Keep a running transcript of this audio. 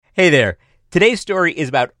Hey there. Today's story is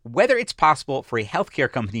about whether it's possible for a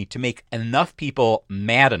healthcare company to make enough people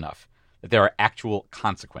mad enough that there are actual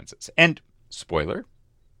consequences. And, spoiler,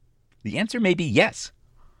 the answer may be yes.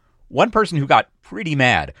 One person who got pretty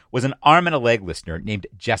mad was an arm and a leg listener named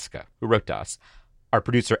Jessica, who wrote to us. Our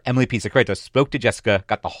producer, Emily Pisacreto, spoke to Jessica,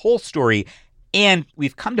 got the whole story, and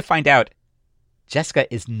we've come to find out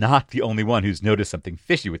Jessica is not the only one who's noticed something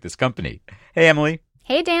fishy with this company. Hey, Emily.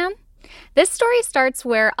 Hey, Dan. This story starts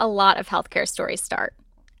where a lot of healthcare stories start,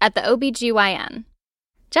 at the OBGYN.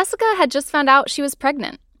 Jessica had just found out she was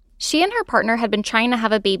pregnant. She and her partner had been trying to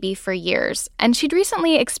have a baby for years, and she'd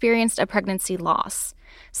recently experienced a pregnancy loss.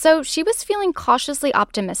 So she was feeling cautiously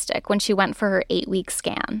optimistic when she went for her 8-week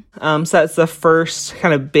scan. So that's the first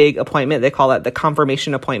kind of big appointment. They call that the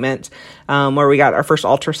confirmation appointment, where we got our first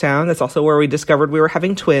ultrasound. That's also where we discovered we were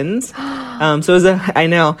having twins. So it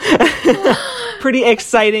was pretty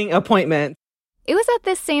exciting appointment. It was at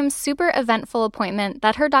this same super eventful appointment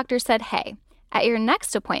that her doctor said, hey, at your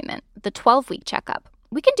next appointment, the 12-week checkup,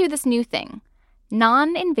 we can do this new thing,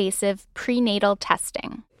 non-invasive prenatal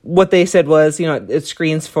testing. What they said was, it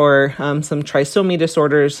screens for some trisomy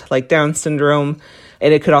disorders like Down syndrome,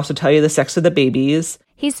 and it could also tell you the sex of the babies.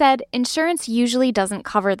 He said insurance usually doesn't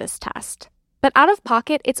cover this test, but out of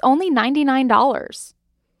pocket, it's only $99.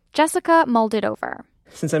 Jessica mulled it over.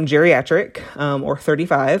 Since I'm geriatric, or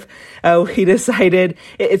 35, we decided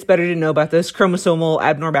it's better to know about those chromosomal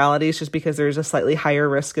abnormalities just because there's a slightly higher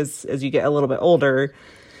risk as you get a little bit older.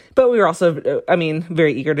 But we were also,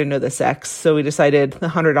 very eager to know the sex. So we decided the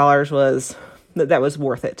 $100 was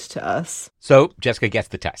worth it to us. So Jessica gets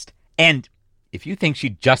the test. And if you think she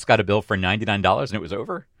just got a bill for $99 and it was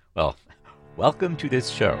over, well, welcome to this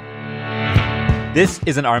show. This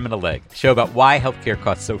is An Arm and a Leg, a show about why healthcare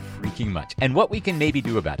costs so freaking much and what we can maybe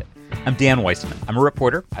do about it. I'm Dan Weissman. I'm a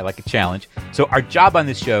reporter. I like a challenge. So our job on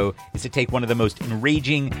this show is to take one of the most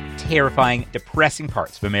enraging, terrifying, depressing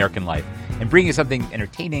parts of American life and bring you something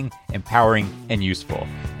entertaining, empowering, and useful.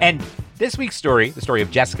 And this week's story, the story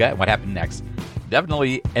of Jessica and what happened next,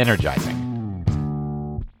 definitely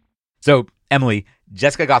energizing. So, Emily,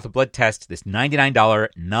 Jessica got the blood test, this $99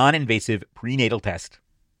 non-invasive prenatal test.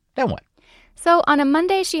 Then what? So on a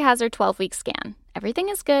Monday, she has her 12-week scan. Everything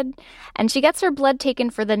is good, and she gets her blood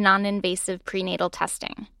taken for the non-invasive prenatal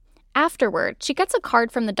testing. Afterward, she gets a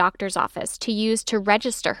card from the doctor's office to use to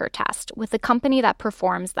register her test with the company that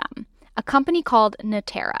performs them, a company called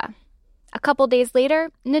Natera. A couple days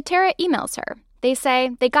later, Natera emails her. They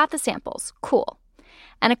say they got the samples, cool.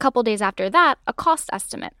 And a couple days after that, a cost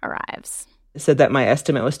estimate arrives. It said that my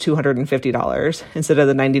estimate was $250 instead of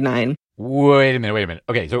the $99. Wait a minute.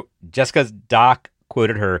 Okay, so Jessica's doc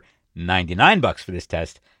quoted her $99 for this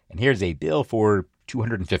test, and here's a bill for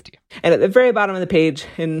 $250. And at the very bottom of the page,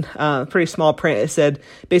 in pretty small print, it said,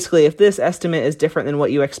 basically, if this estimate is different than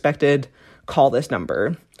what you expected, call this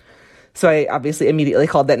number. So I obviously immediately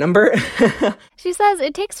called that number. She says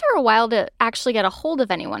it takes her a while to actually get a hold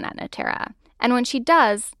of anyone at Natera. And when she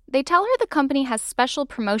does, they tell her the company has special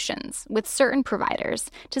promotions with certain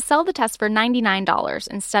providers to sell the test for $99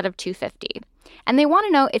 instead of $250. And they want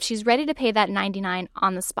to know if she's ready to pay that $99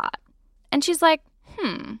 on the spot. And she's like, let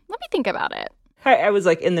me think about it. I was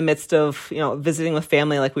in the midst of, visiting with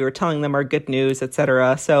family, we were telling them our good news,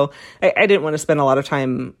 etc. So I didn't want to spend a lot of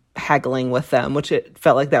time haggling with them, which it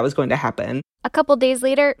felt like that was going to happen. A couple days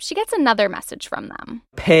later, she gets another message from them.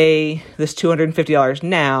 Pay this $250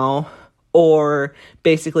 now, or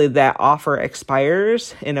basically that offer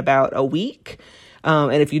expires in about a week.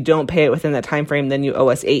 And if you don't pay it within that time frame, then you owe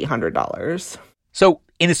us $800. So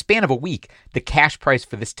in the span of a week, the cash price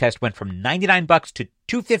for this test went from $99 to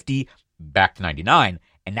 $250, back to $99,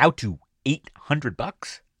 and now to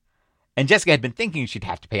 $800. And Jessica had been thinking she'd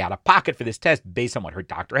have to pay out of pocket for this test based on what her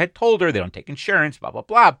doctor had told her. They don't take insurance, blah, blah,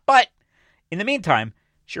 blah. But in the meantime,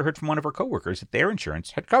 she heard from one of her coworkers that their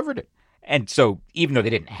insurance had covered it. And so even though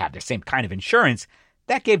they didn't have the same kind of insurance,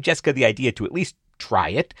 that gave Jessica the idea to at least try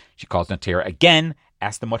it. She calls Natera again,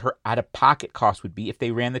 asked them what her out-of-pocket cost would be if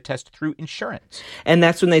they ran the test through insurance. And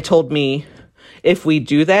that's when they told me, if we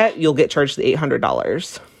do that, you'll get charged the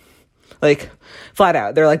 $800. Flat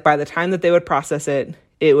out. They're by the time that they would process it,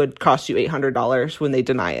 it would cost you $800 when they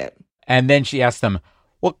deny it. And then she asked them,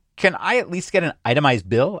 well, can I at least get an itemized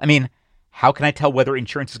bill? I mean, how can I tell whether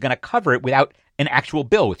insurance is going to cover it without an actual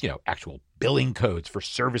bill with, actual billing codes for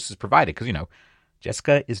services provided? Because,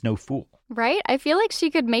 Jessica is no fool. Right? I feel like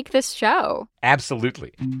she could make this show.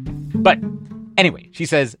 Absolutely. But anyway, she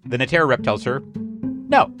says the Natera rep tells her,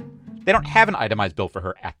 no, They don't have an itemized bill for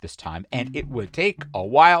her at this time, and it would take a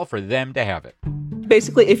while for them to have it.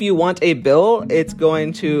 Basically, if you want a bill, it's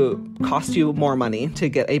going to cost you more money to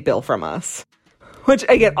get a bill from us. Which,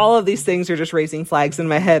 again, all of these things are just raising flags in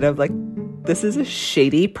my head of like, this is a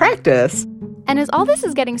shady practice. And as all this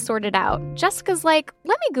is getting sorted out, Jessica's like,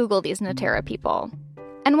 let me Google these Natera people.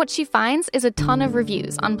 And what she finds is a ton of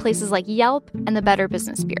reviews on places like Yelp and the Better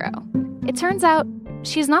Business Bureau. It turns out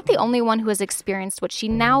she's not the only one who has experienced what she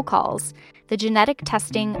now calls the genetic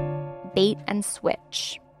testing bait and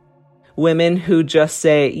switch. Women who just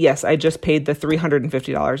say, yes, I just paid the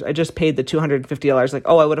 $350. I just paid the $250. Like,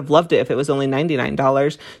 oh, I would have loved it if it was only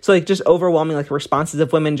 $99. So like just overwhelming like responses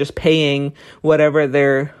of women just paying whatever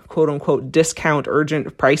their quote unquote discount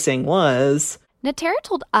urgent pricing was. Natera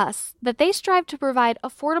told us that they strive to provide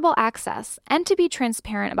affordable access and to be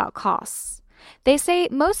transparent about costs. They say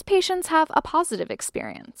most patients have a positive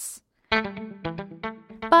experience.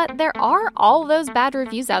 But there are all those bad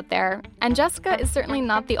reviews out there, and Jessica is certainly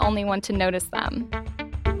not the only one to notice them.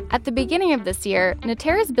 At the beginning of this year,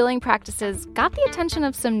 Natera's billing practices got the attention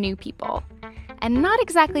of some new people, and not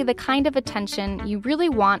exactly the kind of attention you really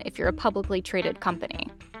want if you're a publicly traded company.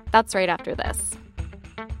 That's right after this.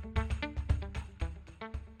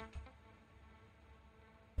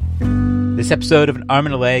 This episode of An Arm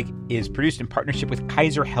and a Leg is produced in partnership with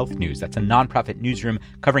Kaiser Health News. That's a nonprofit newsroom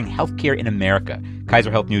covering healthcare in America. Kaiser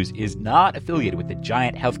Health News is not affiliated with the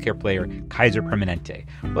giant healthcare player Kaiser Permanente.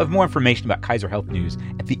 We'll have more information about Kaiser Health News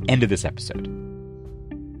at the end of this episode.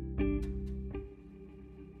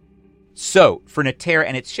 So, for Natera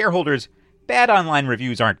and its shareholders, bad online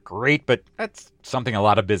reviews aren't great, but that's something a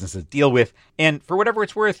lot of businesses deal with. And for whatever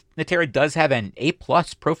it's worth, Natera does have an A+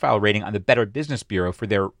 profile rating on the Better Business Bureau for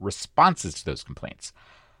their responses to those complaints.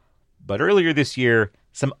 But earlier this year,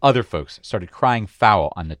 some other folks started crying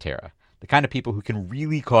foul on Natera, the kind of people who can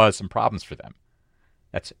really cause some problems for them.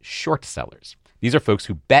 That's short sellers. These are folks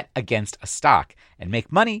who bet against a stock and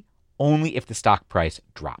make money only if the stock price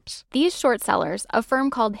drops. These short sellers, a firm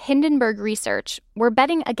called Hindenburg Research, were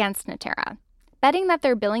betting against Natera, betting that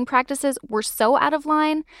their billing practices were so out of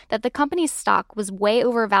line that the company's stock was way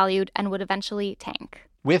overvalued and would eventually tank.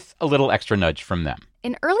 With a little extra nudge from them.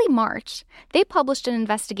 In early March, they published an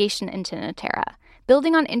investigation into Natera,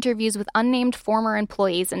 building on interviews with unnamed former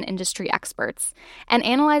employees and industry experts, and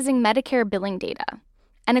analyzing Medicare billing data.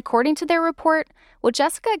 And according to their report, what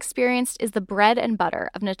Jessica experienced is the bread and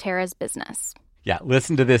butter of Natera's business. Yeah,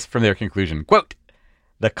 listen to this from their conclusion. Quote,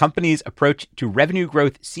 the company's approach to revenue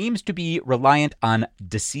growth seems to be reliant on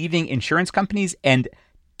deceiving insurance companies and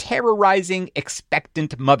terrorizing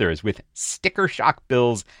expectant mothers with sticker shock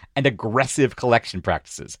bills and aggressive collection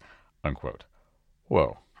practices, unquote.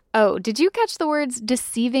 Whoa. Oh, did you catch the words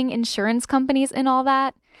deceiving insurance companies in all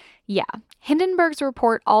that? Yeah, Hindenburg's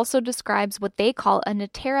report also describes what they call a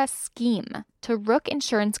Natera scheme to rook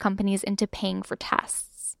insurance companies into paying for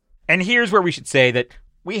tests. And here's where we should say that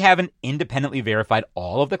we haven't independently verified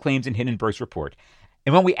all of the claims in Hindenburg's report.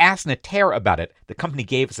 And when we asked Natera about it, the company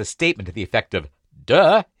gave us a statement to the effect of,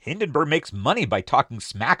 duh, Hindenburg makes money by talking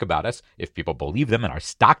smack about us if people believe them and our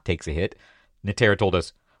stock takes a hit. Natera told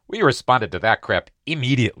us, we responded to that crap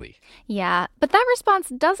immediately. Yeah, but that response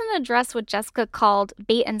doesn't address what Jessica called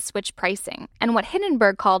bait and switch pricing and what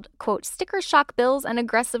Hindenburg called, quote, sticker shock bills and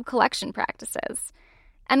aggressive collection practices.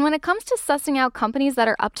 And when it comes to sussing out companies that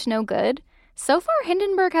are up to no good, so far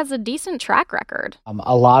Hindenburg has a decent track record.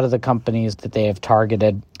 A lot of the companies that they have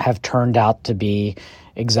targeted have turned out to be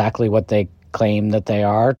exactly what they claim that they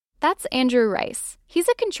are. That's Andrew Rice. He's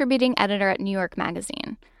a contributing editor at New York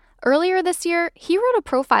Magazine. Earlier this year, he wrote a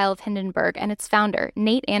profile of Hindenburg and its founder,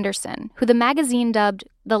 Nate Anderson, who the magazine dubbed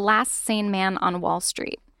the last sane man on Wall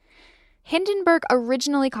Street. Hindenburg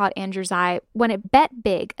originally caught Andrew's eye when it bet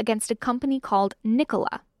big against a company called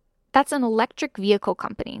Nikola. That's an electric vehicle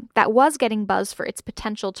company that was getting buzz for its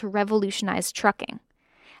potential to revolutionize trucking.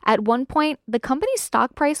 At one point, the company's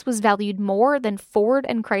stock price was valued more than Ford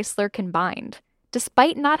and Chrysler combined,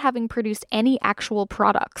 despite not having produced any actual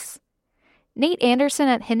products. Nate Anderson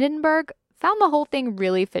at Hindenburg found the whole thing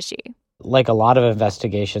really fishy. Like a lot of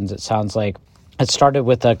investigations, it sounds like it started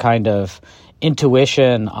with a kind of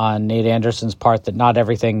intuition on Nate Anderson's part that not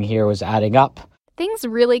everything here was adding up. Things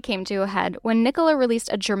really came to a head when Nikola released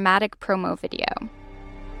a dramatic promo video.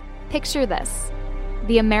 Picture this: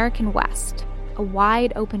 the American West, a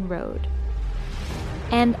wide open road,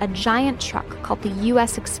 and a giant truck called the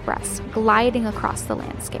U.S. Express gliding across the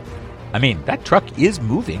landscape. I mean, that truck is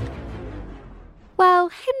moving. Well,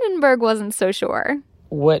 Hindenburg wasn't so sure.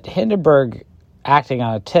 What Hindenburg acting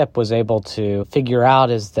on a tip, was able to figure out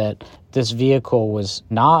is that this vehicle was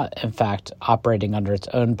not, in fact, operating under its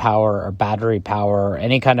own power or battery power or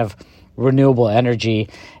any kind of renewable energy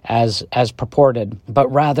as purported,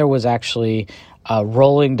 but rather was actually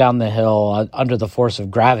rolling down the hill under the force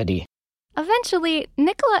of gravity. Eventually,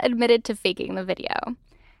 Nikola admitted to faking the video.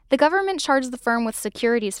 The government charged the firm with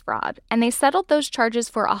securities fraud, and they settled those charges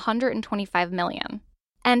for $125 million.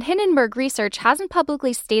 And Hindenburg Research hasn't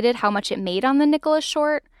publicly stated how much it made on the Nikola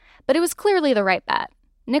short, but it was clearly the right bet.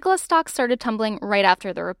 Nikola's stock started tumbling right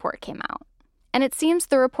after the report came out. And it seems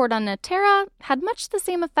the report on Natera had much the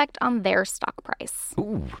same effect on their stock price.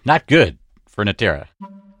 Ooh, not good for Natera.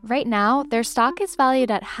 Right now, their stock is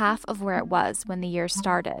valued at half of where it was when the year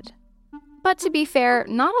started. But to be fair,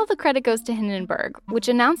 not all the credit goes to Hindenburg, which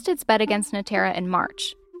announced its bet against Natera in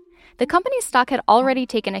March. The company's stock had already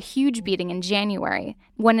taken a huge beating in January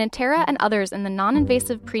when Natera and others in the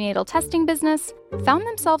non-invasive prenatal testing business found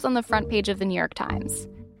themselves on the front page of the New York Times.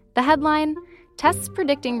 The headline, "Tests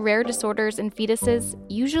predicting rare disorders in fetuses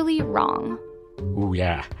usually wrong." Ooh,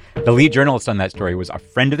 yeah. The lead journalist on that story was a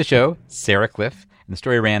friend of the show, Sarah Cliff, and the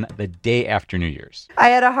story ran the day after New Year's. I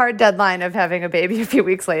had a hard deadline of having a baby a few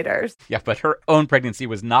weeks later. Yeah, but her own pregnancy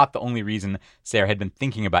was not the only reason Sarah had been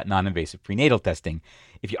thinking about non-invasive prenatal testing.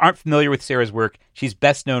 If you aren't familiar with Sarah's work, she's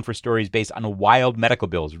best known for stories based on Wild Medical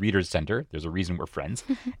Bills readers sent her. There's a reason we're friends.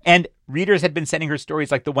 And readers had been sending her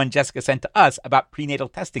stories like the one Jessica sent to us about prenatal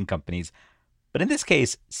testing companies. But in this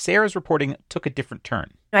case, Sarah's reporting took a different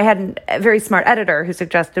turn. I had a very smart editor who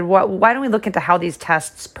suggested, why don't we look into how these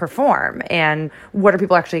tests perform and what are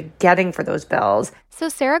people actually getting for those bills? So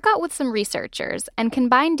Sarah got with some researchers and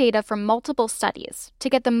combined data from multiple studies to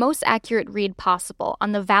get the most accurate read possible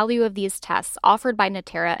on the value of these tests offered by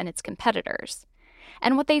Natera and its competitors.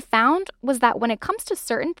 And what they found was that when it comes to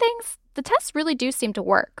certain things, the tests really do seem to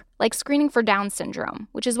work, like screening for Down syndrome,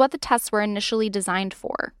 which is what the tests were initially designed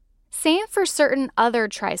for. Same for certain other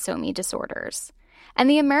trisomy disorders. And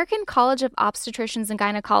the American College of Obstetricians and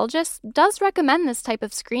Gynecologists does recommend this type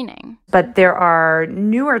of screening. But there are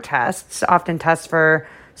newer tests, often tests for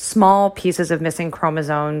small pieces of missing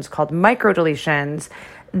chromosomes called microdeletions,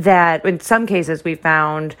 that in some cases we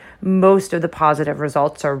found most of the positive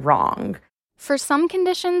results are wrong. For some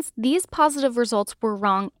conditions, these positive results were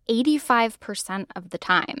wrong 85% of the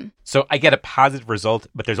time. So I get a positive result,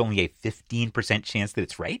 but there's only a 15% chance that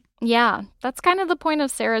it's right? Yeah, that's kind of the point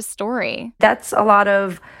of Sarah's story. That's a lot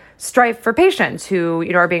of strife for patients who,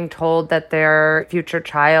 are being told that their future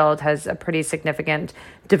child has a pretty significant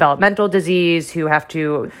developmental disease, who have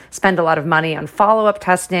to spend a lot of money on follow-up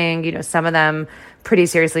testing, some of them pretty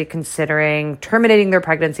seriously considering terminating their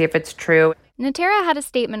pregnancy if it's true. Natera had a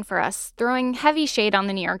statement for us, throwing heavy shade on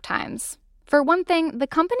the New York Times. For one thing, the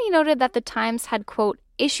company noted that the Times had, quote,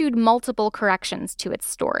 issued multiple corrections to its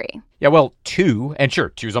story. Yeah, well, two, and sure,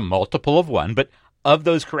 two's a multiple of one, but of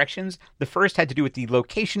those corrections, the first had to do with the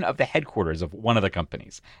location of the headquarters of one of the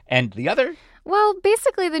companies. And the other? Well,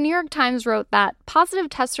 basically, the New York Times wrote that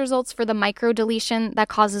positive test results for the microdeletion that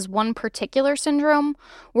causes one particular syndrome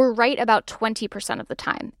were right about 20% of the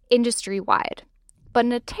time, industry-wide. But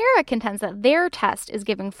Natera contends that their test is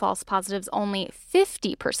giving false positives only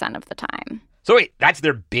 50% of the time. So wait, that's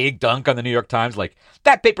their big dunk on the New York Times? Like,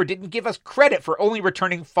 that paper didn't give us credit for only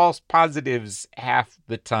returning false positives half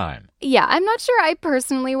the time. Yeah, I'm not sure I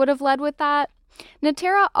personally would have led with that.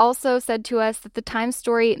 Natera also said to us that the Times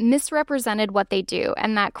story misrepresented what they do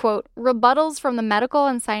and that, quote, rebuttals from the medical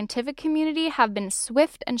and scientific community have been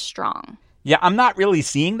swift and strong. Yeah, I'm not really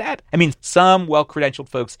seeing that. I mean, some well-credentialed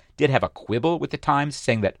folks did have a quibble with the Times,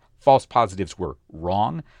 saying that false positives were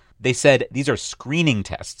wrong. They said these are screening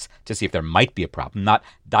tests to see if there might be a problem, not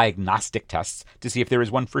diagnostic tests to see if there is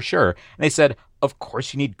one for sure. And they said, of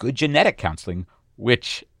course, you need good genetic counseling,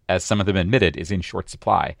 which, as some of them admitted, is in short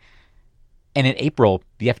supply. And in April,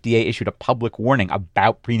 the FDA issued a public warning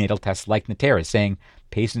about prenatal tests like Natera, saying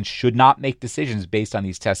patients should not make decisions based on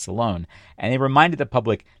these tests alone. And they reminded the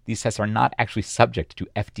public these tests are not actually subject to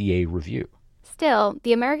FDA review. Still,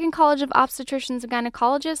 the American College of Obstetricians and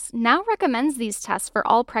Gynecologists now recommends these tests for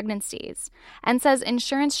all pregnancies and says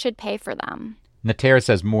insurance should pay for them. Natera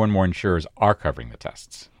says more and more insurers are covering the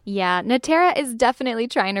tests. Yeah, Natera is definitely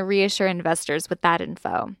trying to reassure investors with that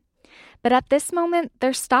info. But at this moment,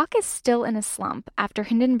 their stock is still in a slump after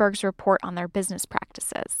Hindenburg's report on their business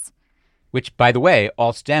practices. Which, by the way,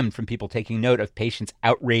 all stemmed from people taking note of patients'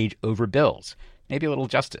 outrage over bills. Maybe a little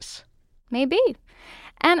justice. Maybe.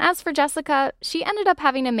 And as for Jessica, she ended up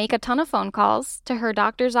having to make a ton of phone calls to her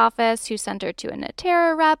doctor's office, who sent her to a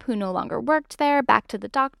Natera rep who no longer worked there, back to the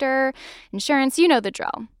doctor, insurance, you know the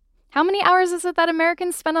drill. How many hours is it that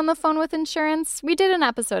Americans spend on the phone with insurance? We did an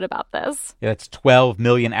episode about this. Yeah, that's 12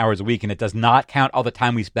 million hours a week, and it does not count all the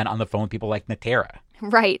time we spent on the phone with people like Natera.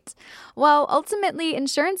 Right. Well, ultimately,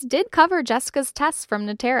 insurance did cover Jessica's tests from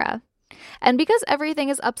Natera. And because everything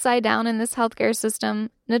is upside down in this healthcare system,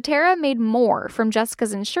 Natera made more from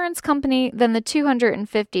Jessica's insurance company than the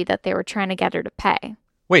 $250 that they were trying to get her to pay.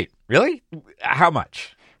 Wait, really? How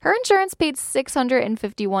much? Her insurance paid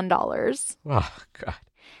 $651. Oh, God.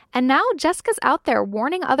 And now Jessica's out there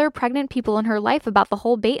warning other pregnant people in her life about the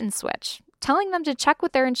whole bait and switch, telling them to check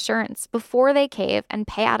with their insurance before they cave and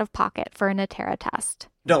pay out of pocket for a Natera test.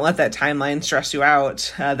 Don't let that timeline stress you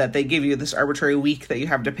out, that they give you this arbitrary week that you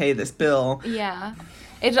have to pay this bill. Yeah.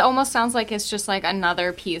 It almost sounds like it's just like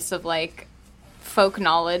another piece of like folk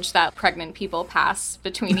knowledge that pregnant people pass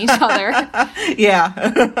between each other. Yeah.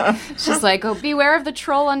 It's just like, oh, beware of the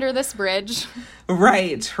troll under this bridge.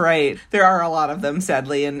 Right. There are a lot of them,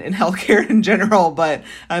 sadly, in healthcare in general, but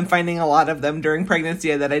I'm finding a lot of them during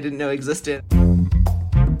pregnancy that I didn't know existed.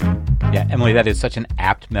 Yeah, Emily, that is such an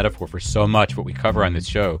apt metaphor for so much what we cover on this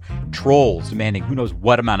show. Trolls demanding who knows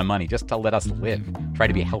what amount of money just to let us live, try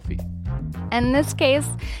to be healthy. And in this case,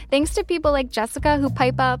 thanks to people like Jessica who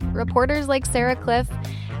pipe up, reporters like Sarah Cliff,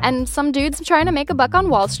 and some dudes trying to make a buck on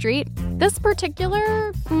Wall Street, this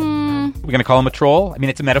particular... We're going to call him a troll? I mean,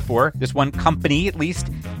 it's a metaphor. This one company, at least,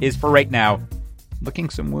 is for right now licking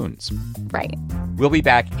some wounds. Right. We'll be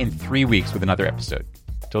back in 3 weeks with another episode.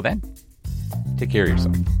 Till then, take care of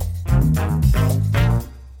yourself.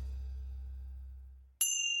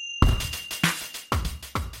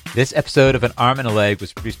 This episode of An Arm and a Leg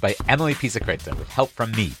was produced by Emily Pisacreta with help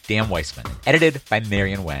from me, Dan Weissman, and edited by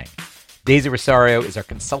Marian Wang. Daisy Rosario is our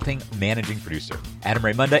consulting managing producer. Adam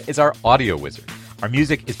Raymunda is our audio wizard. Our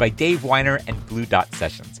music is by Dave Weiner and Blue Dot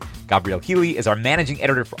Sessions. Gabrielle Healy is our managing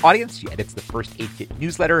editor for audience. She edits the First Aid Kit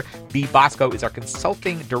newsletter. Bea Bosco is our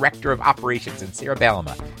consulting director of operations, and Sarah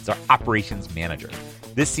Balama is our operations manager.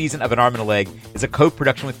 This season of An Arm and a Leg is a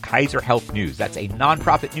co-production with Kaiser Health News. That's a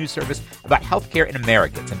nonprofit news service about healthcare in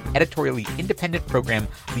America. It's an editorially independent program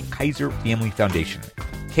of the Kaiser Family Foundation.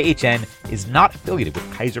 KHN is not affiliated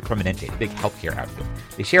with Kaiser Permanente, the big healthcare outfit.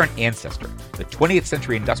 They share an ancestor, the 20th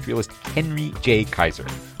century industrialist Henry J. Kaiser.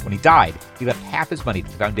 When he died, he left half his money to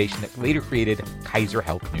the foundation that later created Kaiser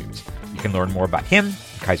Health News. You can learn more about him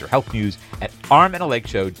and Kaiser Health News at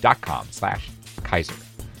armandalegshow.com/Kaiser.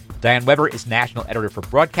 Diane Weber is national editor for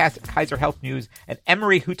broadcast at Kaiser Health News, and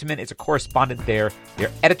Emery Huteman is a correspondent there.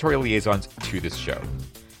 They're editorial liaisons to this show.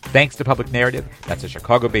 Thanks to Public Narrative, that's a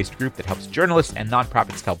Chicago-based group that helps journalists and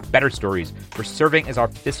nonprofits tell better stories, for serving as our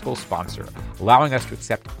fiscal sponsor, allowing us to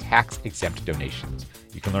accept tax-exempt donations.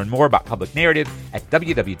 You can learn more about Public Narrative at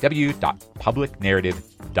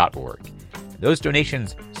www.publicnarrative.org. And those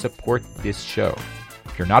donations support this show.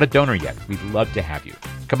 If you're not a donor yet, we'd love to have you.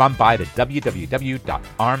 Come on by to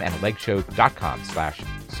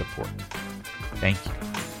www.armandalegshow.com/support. Thank you.